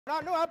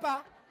Tano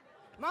hapa.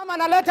 Mama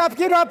analeta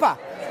kidu hapa.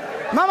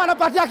 Mama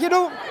anapatia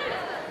kidu.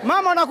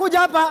 Mama anakuja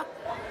hapa.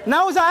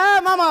 Nauza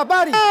mama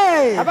habari.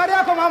 Habari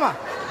yako mama?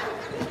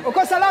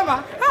 Uko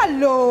salama?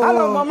 Hello.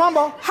 Hello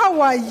mambo.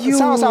 How are you?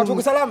 Sawa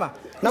tuko salama.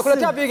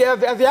 Nakuletea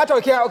viatu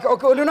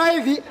unaona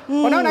hivi,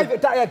 unaona hivi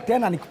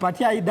tena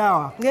nikupatia hii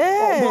dawa.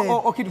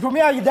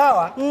 Ukitumia hii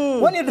dawa,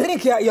 when you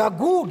drink you are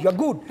good,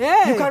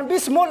 You can be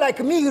small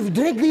like me, you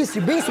drink this,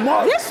 you be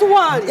small. This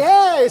one.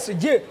 Yes,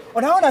 je.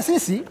 Unaona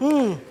sisi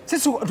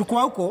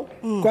tuko huko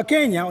kwa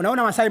Kenya,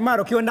 unaona Massai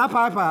Mara ukienda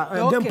hapa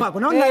Game Park.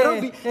 Unaona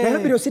Nairobi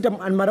ndio city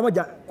mara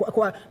moja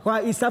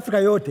kwa East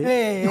Africa yote.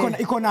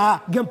 Iko na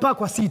Game Park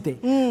kwa city.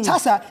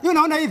 Sasa hiyo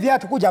unaona hivi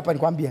viatu kuja hapa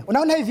nikwambia.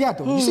 Unaona hivi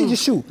viatu, you see the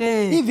shoe.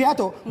 Hivi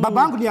viatu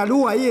babangu ni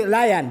alua hii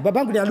lion.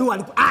 Babangu ni alua.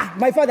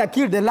 My father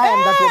killed the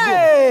lion that was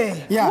there.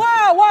 Yeah. Wow.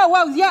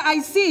 Yeah,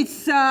 I see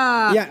it's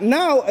yeah,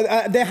 now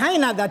the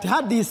hyena that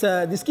had this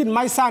skin,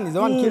 my son is the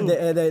one killed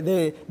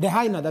the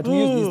hyena that we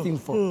use this thing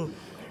for.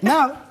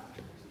 Now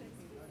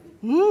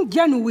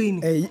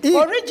genuine.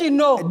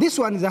 Original. This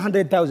one is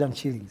 100,000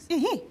 shillings.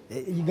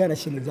 Uganda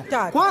shillings.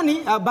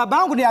 Kwani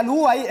babangu ni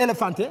alua hii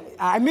elephant.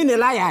 I mean a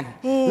lion.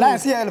 Lion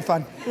si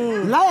elephant.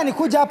 Lion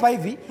kuja hapa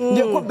hivi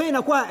ndio kwa bei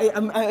inakuwa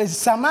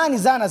samani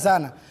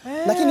sana.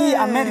 Lakini hii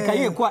America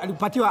hii kwa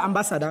alipatiwa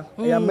ambassador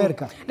ya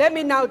America. Let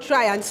me now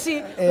try and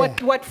see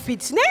what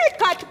fits.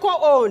 Cut go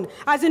on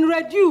as in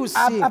reduce.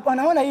 Hapa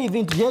naona hii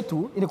vintage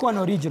yetu ilikuwa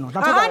na original.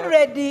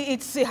 100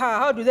 it's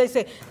how do they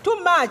say? Too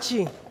much.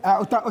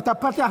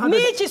 Utapatia 100.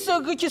 Mimi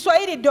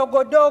Kiswahili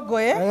dogo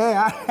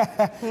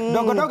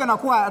na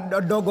kuwa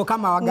dogo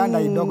kama Waganda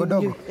hii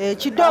dogo.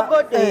 Chidogo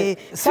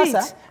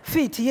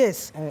fit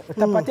yes.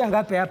 Utapatia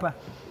ngapi hapa?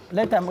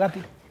 Leta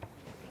ngapi?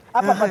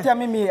 Hapa patia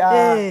mimi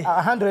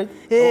 100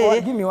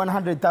 or give me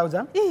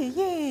 100,000.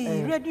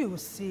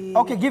 Reduce.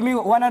 Okay, give me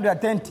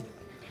 120.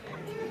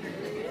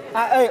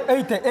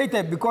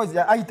 80 because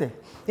 80.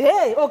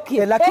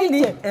 Okay.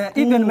 Lakini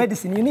even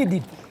medicine you need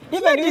it.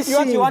 Even if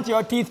you want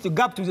your teeth to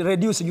gap to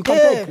reduce, you can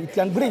take it, you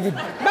can bring it.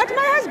 But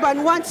my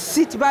husband wants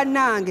sit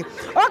banang.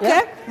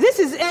 Okay, this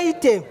is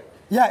 80.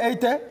 Yeah,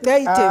 80.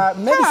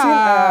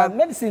 80.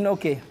 Medicine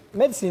okay.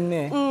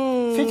 Medicine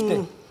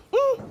 50.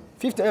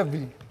 50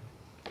 every.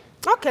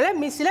 Okay, let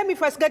me see. Let me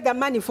first get the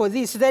money for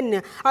this.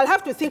 Then I'll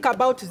have to think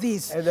about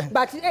this.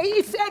 But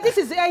this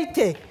is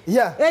 80.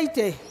 Yeah.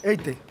 80.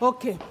 80.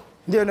 Okay.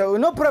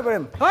 No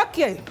problem.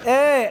 Okay.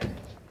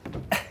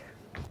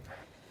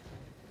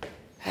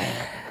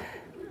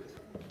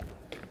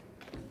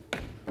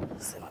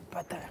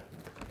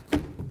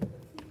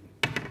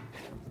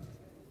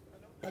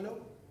 Hello?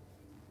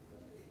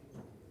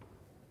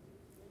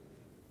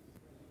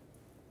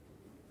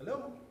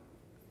 Hello?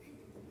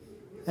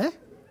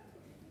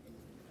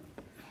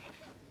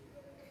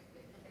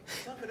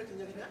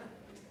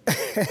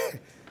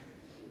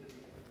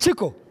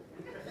 Chico.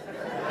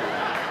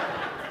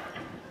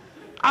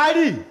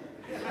 Ali.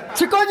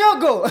 Chico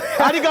Nyogo.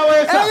 Ali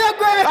Gawesa.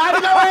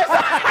 Ali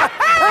Gawesa.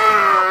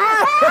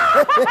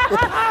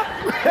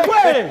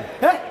 Wewe.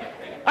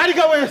 Ali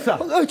Gawesa.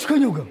 Chico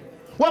Nyogo.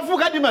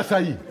 Wafuka di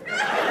Massai.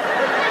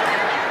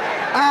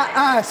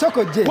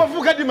 Soko je.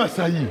 Wafuka di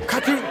Massai.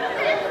 Kati.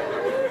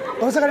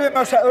 Osaka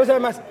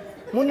Massai.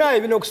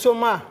 Munaye bino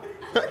kusoma.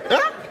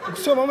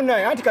 Kusoma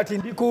munaye anti kati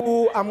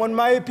ndiku I'm on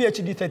my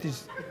PhD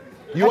thesis.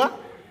 You are?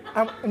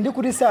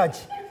 Ndiku research.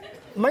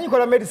 Manyi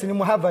kola medicine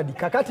mu Harvard.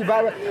 Kakati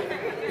baba.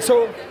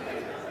 So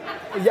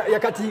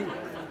yakati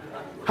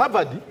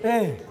Harvard?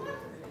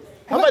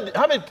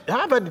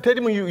 Harvard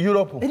tell me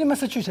Europe. Ili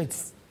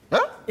Massachusetts.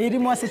 Huh? Ili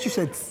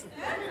Massachusetts.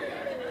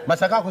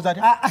 Masaka ko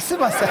zati?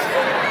 Asibasa.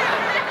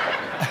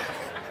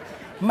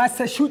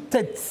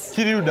 Massachusetts.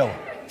 Chiri udawa.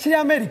 Chiri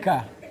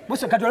America.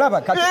 Boso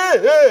katolaba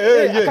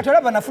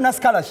katolaba nafuna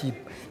scholarship.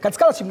 Kat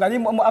scholarship ngali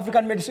mu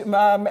African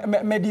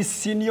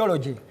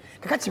medicinology.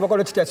 Kakati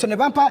bakolo chita. So ne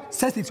bampa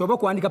statistics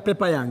obako andika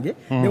paper yange.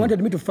 They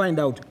wanted me to find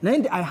out.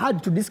 And I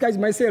had to disguise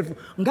myself.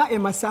 Nga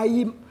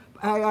Massai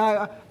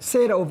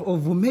Sarah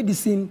of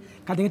medicine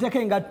katingeta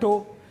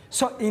kengato.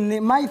 So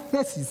in my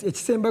thesis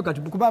ekisemba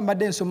katukuba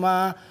mbadde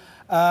nsoma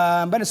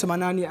mbane soma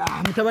nani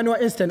mutabani wa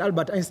Einstein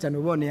Albert Einstein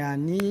obone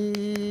yani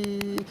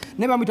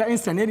neba muta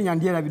Einstein eri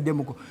nyandiera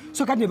bidemuko.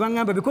 So kati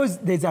bangamba because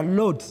there's a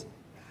lot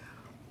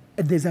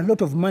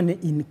of money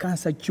in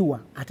cancer cure.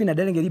 Ati na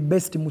dalengeri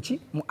best mu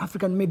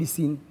African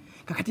medicine.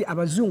 Kakati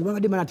abazungu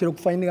babade manatero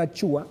kufind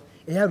cure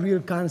a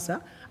real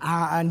cancer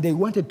and they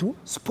wanted to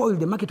spoil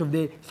the market of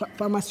the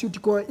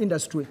pharmaceutical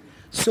industry.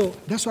 So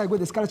that's why I got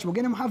the scholarship.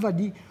 Again, I'm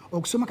Harvard.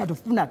 Okusoma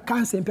katofuna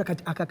cancer impia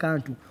kati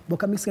akakantu.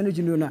 Boka mix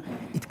energy ndiona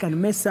it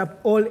can mess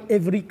up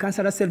every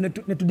cancerous cell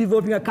to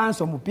developing a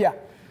cancer mupia.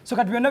 So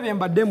kati byonna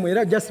byembadde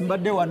era just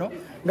mbadde wano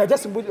nga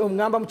just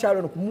ngamba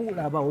mchalo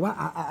nokumula aba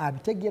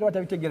abitegera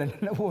watabitegera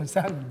nabo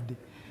nsangidde.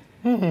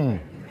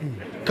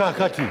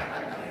 Kakati.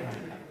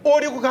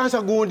 Oli ku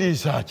cancer gundi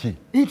research.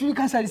 Itu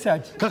cancer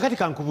research. Kakati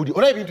kankubudi.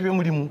 Ola ebintu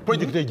byemulimu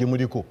project eje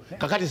muliko.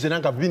 Kakati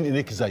zenanga bini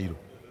nekizairo.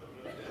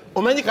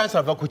 Omanyi kansa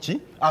ava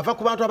kuki? Ava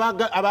ku bantu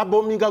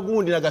ababominga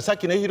gundi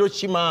Nagasaki ne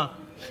Hiroshima.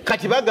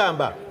 kati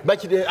bagamba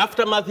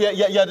aftermath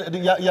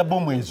ya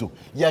bomu ezo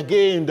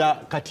yagenda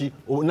kati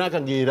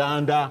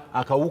nakangeranda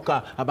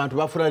akawuka abantu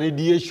bafuna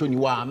radiation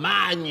wa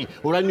amaanyi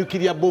olwa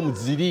nuclear bombs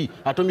ziri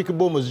atomic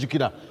bombs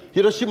zijukira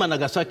Hiroshima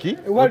Nagasaki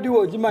World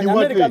War Jimanya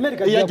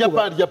America ya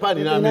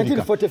Japan na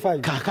America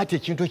 1945 kakati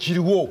ekintu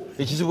ekiriwo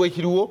ekizibu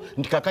ekiriwo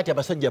ndi kakati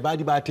abasajja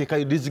baali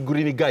bateekayo these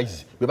green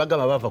guys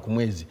bebagamba bava ku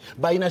mwezi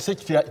balina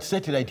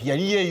satellite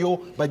yali eyo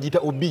bagita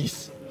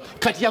obese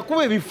kati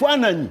yakuba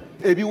ebifaananyi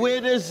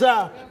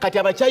ebiweereza kati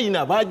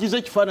abachina bagize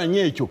ekifaananyi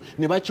ekyo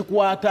ne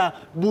bakikwata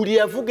buli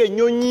yavuga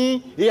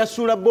ennyonyi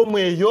eyasuula bomu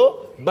eyo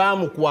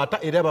bamukwata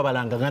era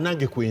babalanga nga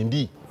nange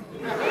kwendi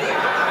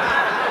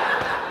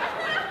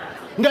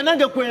nga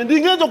nange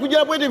kwendi ngenzo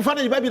kugira bwede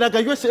bifaananyi babiraga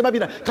USA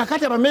babira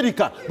kakati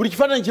America buli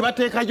kifaananyi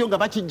kibateekayo nga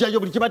bakijjayo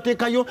buli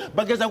kibateekayo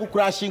bageza ku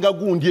crashinga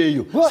gundi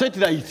eyo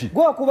satellite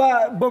go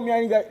kuba bomu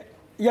ya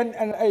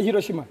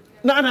Hiroshima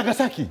na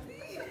Nagasaki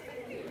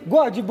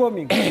go aji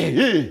bombing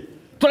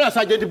tola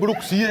Sergeant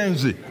Brooks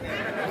yenze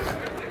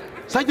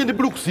Sergeant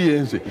Brooks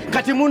yenze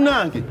kati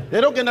munange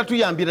era ogenda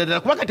tuyambira ddala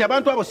kuba kati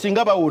abantu abo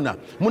singa bawona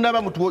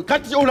munaba mutu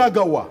kati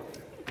olagawa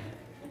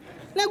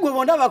negwe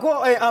bondabako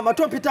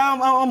amatompita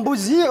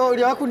ambuzi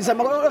oli akunisa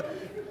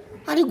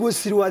ali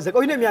gusiriwaza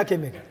oyine myaka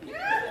emeka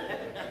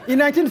in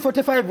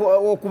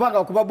 1945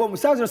 okuba bomu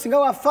sazo singa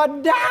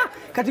wafadda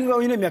kati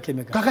oyine myaka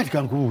emeka kakati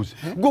kankubuze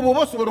gobo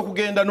bosobola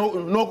okugenda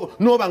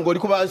no bangoli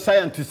kuba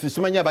scientists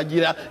simanya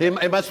bagira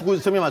emasuku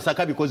semya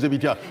masaka bikoze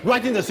bitya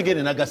lwaki nze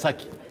sigene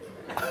Nagasaki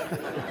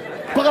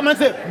kwa kama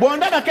se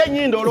bondaba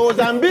kenyindo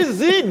loza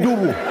mbizi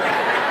dubu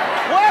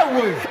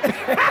wewe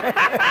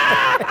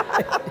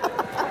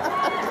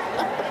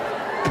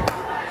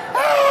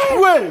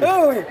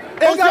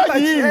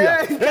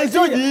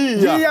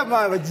Jia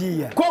mama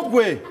jia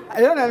kogwe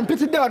yana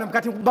mpitide wano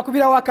mkati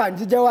bakubira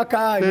wakanje jja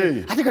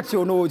wakanje ati kati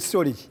ono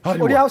story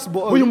oli house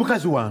boy uyu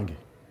mukazi wange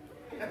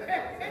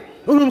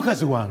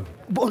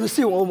ono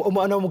si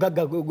omwana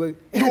omugagga gwe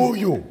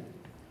yoyo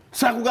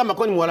sakugamba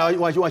ko ni mwala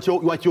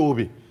wa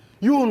kyobe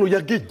yuno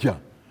yagejja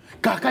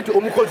kakati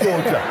omukozi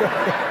otya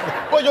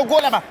oyo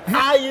golaba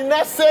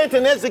ayina sente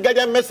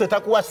nezigalya messe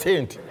takuwa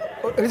sente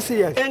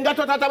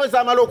engato tatawe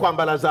zamalo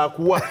kwambala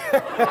zakuwa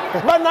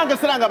banange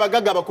seranga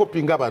bagaga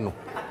bakopinga bano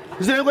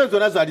zengwe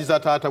zona zali za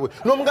tatawe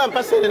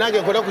nomugamba sene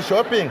nange nkola ku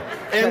shopping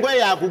engwe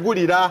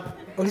yakugulira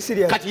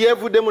kati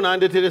yevudde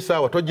munandetere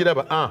sawa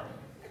togiraba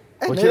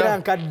okira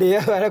nkadde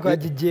ala kwa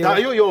jijje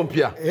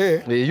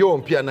yo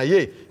mpya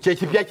naye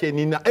kyekipya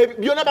kyenina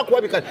byona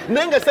bakuwabika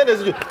nange sene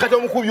zijo kati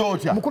omukubi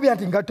otya mukubi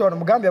anti ngato ono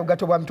mugambe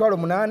bugato bwa mitwalo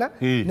 8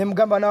 ne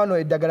mugamba nawo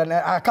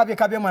eddagala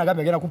akabye mwana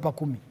gambe gena kumpa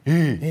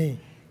 10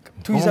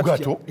 tuiza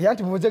gato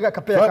yanti muvuzega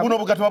kapera buno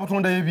bugato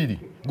babutunda ebiri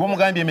ngo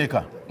mugambye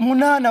meka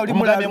 8 oli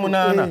mugambye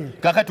 8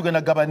 kakati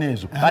tugenda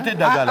gabanezo ate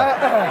dagala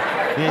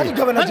ati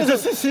gabanezo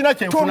sina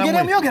kyemfuna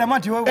tongere myogera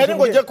manti wewe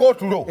eringo je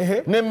kotulo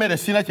nemmere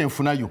sina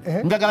kyemfunayo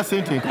ndagala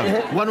sente nka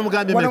wano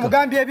mugambye meka wano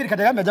mugambye ebiri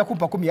kati gambe aja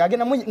kumpa 10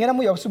 agenda ngena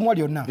muya osumu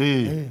ali onna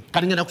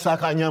kati ngenda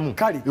kusakanyamu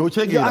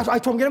yochegera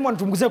atongere mwana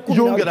tunguze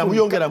 10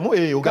 yongeramu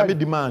ogambe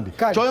demand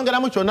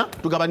choyongeramu chona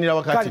tugabanira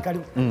wakati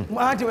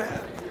anti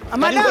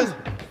madam.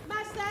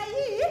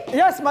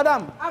 Yes,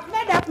 madam. I've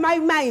made up my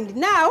mind.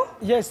 Now,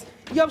 yes.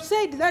 You've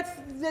said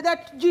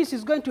that juice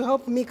is going to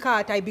help me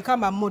cut. I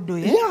become a model,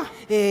 eh?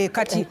 Yeah.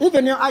 Cutting.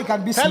 Even your eye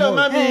can be small. Hello,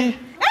 mommy.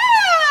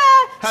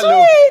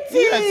 Hello.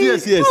 Sweetie.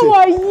 Yes. How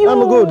are you?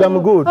 I'm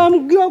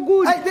good. You're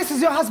good. Hey, this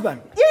is your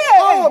husband?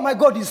 Yeah. Oh, my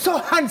God, he's so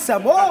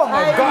handsome. Oh,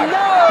 my God. I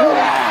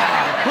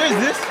know. Who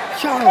is this?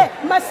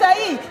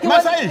 Massai.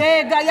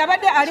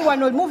 Yabade ali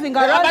wano moving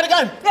around.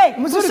 Hey,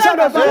 mzuri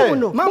sana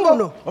uno.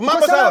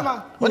 Mambo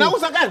salama.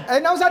 Unauza gani?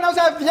 Nauza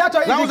viatu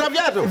hivi. Nauza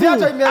viatu?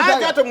 Viatu imeanza.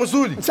 Viatu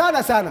mzuri.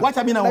 Sana.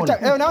 Wacha mimi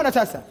naona. Unaona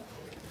sasa.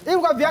 Hivi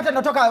kwa viatu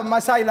natoka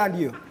Massai land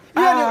hiyo.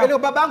 Hiyo ndio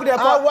babangu ndio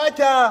kwa.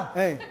 Wacha.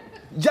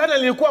 Jana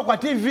nilikuwa kwa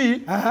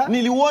TV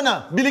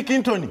niliona Bill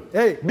Clinton.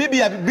 Bibi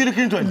ya Bill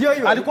Clinton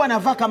alikuwa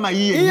anavaa kama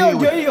hiyo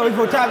ndio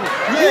hivyo tamu.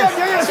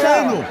 Hiyo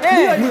sana.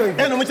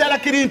 Eno mchala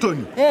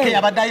Clinton ke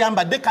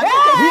abadayamba deka.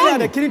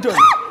 Hiyo Clinton.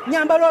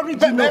 Nyambalo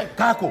original.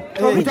 Kako.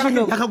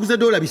 Akaguza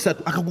 $3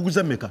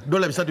 akakuguza meka.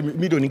 $3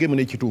 milioni ngemu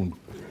n'ekitundu.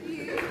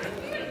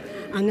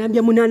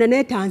 Angambye 8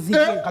 netanzi.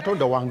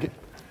 Katonda wange.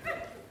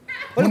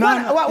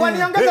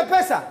 Waniongeza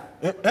pesa?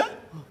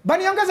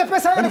 Baniongeza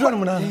pesa yana kwa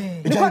munana.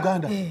 Ija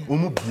Uganda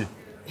umubye.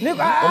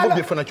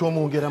 Omubye fana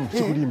kyomwongeramu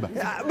sikulimba.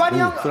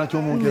 Fana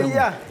kyomwongeramu.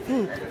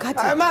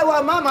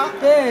 Mama.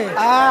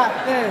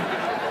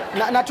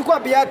 Nachukua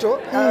biato.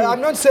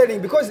 I'm not selling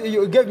because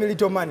you gave me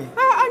little money.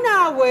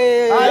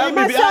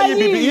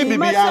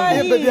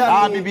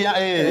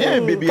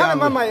 Bibi. Kama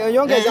mama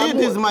yongeza. It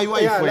is my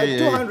wife. Yeah, like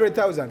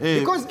 200,000.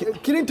 Because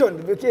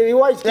Clinton, he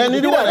wife.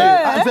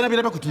 Afena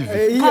bila ku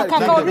TV.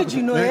 Kaka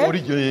original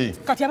Original.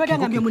 Kati abada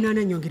ngambye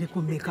 8 nyongere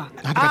kumeka.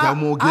 Kati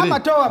amwogere.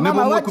 Amatoa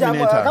mama wacha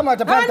kama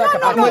atapata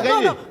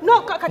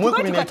no kati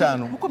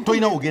 15.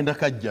 Toina ugenda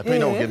kajja.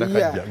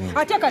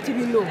 Ate kati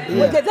bino.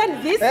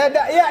 Then this.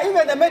 Yeah,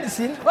 even the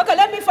medicine. Okay,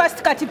 let me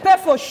first pay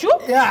for shoe.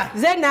 Yeah.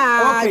 Then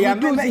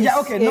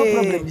okay, no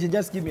problem. You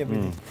just give me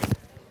everything.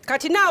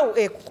 Kati now,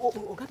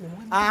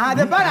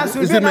 The balance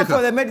will be enough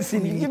for the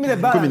medicine. Give me the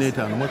balance.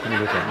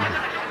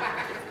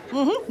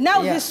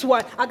 Now this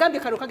one, agambe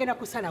kano kagenda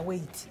kusala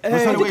weight.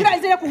 Tukira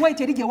izele ku weight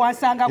erije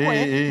wansanga ko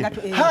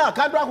Ha,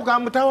 kantu ako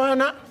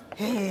kamutawana.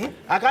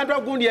 Akantu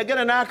akundi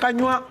yagera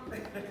n'akanywa.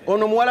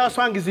 Ono muwala wa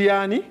Swangizi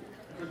yani.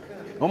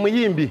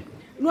 Omuyimbi.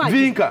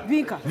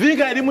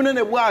 Vinka eri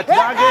munene bwati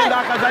agenda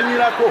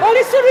akazanyirako.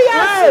 Oli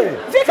serious?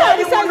 Vinka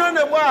eri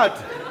munene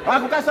bwati.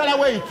 Akukasala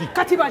weight.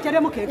 Kati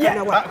bateremo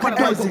kekana wa.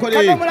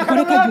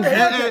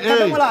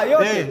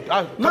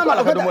 Mama,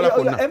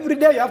 every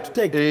day you have to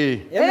take.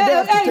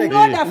 In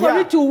order for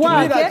it to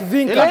work.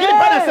 Lakini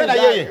pana sera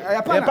yeye.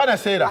 Pana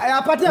sera.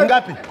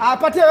 Ngapi?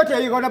 Apatie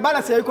yote yuko na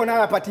balance yuko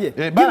nayo apatie.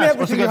 Give me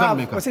everything you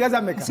have.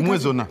 Usigazameka.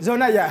 Mwezona.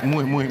 Zona ya.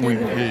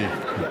 Mwe.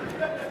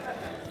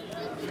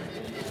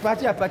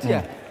 Patia.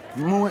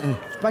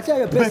 Patia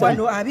yo pesa.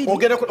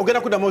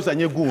 Ogera kudamoza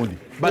nyegundi.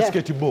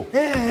 Basketball.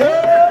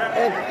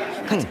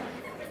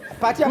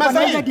 Patia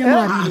Massai.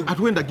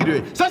 Atuenda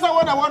girewe. Sasa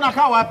wana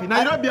kaa wapi?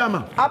 Nairobi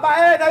ama?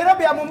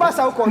 Nairobi ya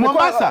Mombasa huko.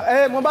 Mombasa?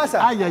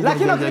 Mombasa.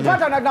 Lakini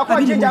ukipata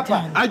nakuwa jinja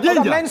hapa.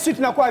 Main street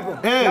nakuwa hivyo.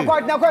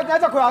 Nakuwa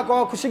naweza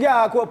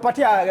kushigia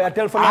kupatia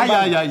telefoni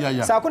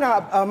namba. Sawa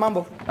kuna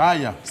mambo.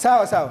 Haya.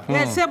 Sawa.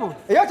 Sebo.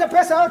 Yote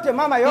pesa yote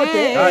mama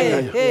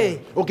yote.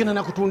 Okina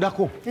na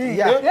kutundako.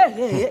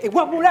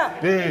 Wabula.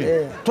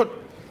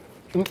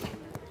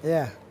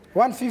 Yeah.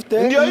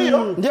 150.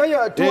 Ndio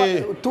hiyo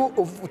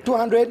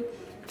 200.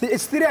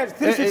 It's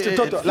 350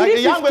 total.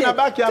 Like yangu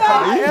inabaki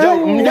hapa.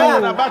 Mjana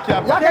inabaki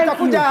hapa. Yake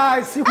itakuja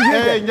siku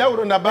nyingine.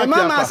 Nyauro inabaki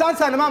hapa.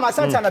 Mama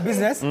asante sana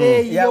business.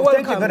 Yeah,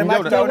 thank you very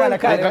much. Taona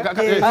kale.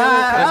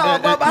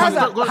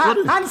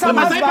 Handsome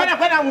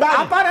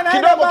hapana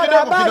kidogo.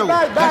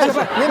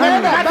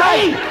 Nimeenda.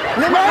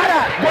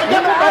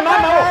 Ngoja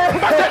mama wao.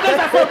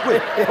 Mbasha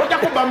kwekwe. Ngoja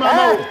mama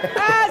wao.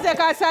 Aze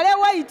kasale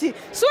white.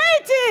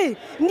 Sweetie,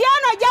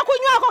 ndiano ja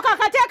kunywako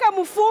kakateke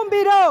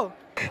mufumbiro.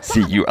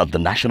 See you at the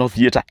National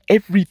Theatre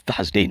every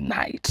Thursday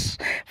night.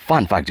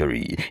 Fun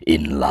Factory,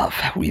 in love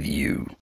with you.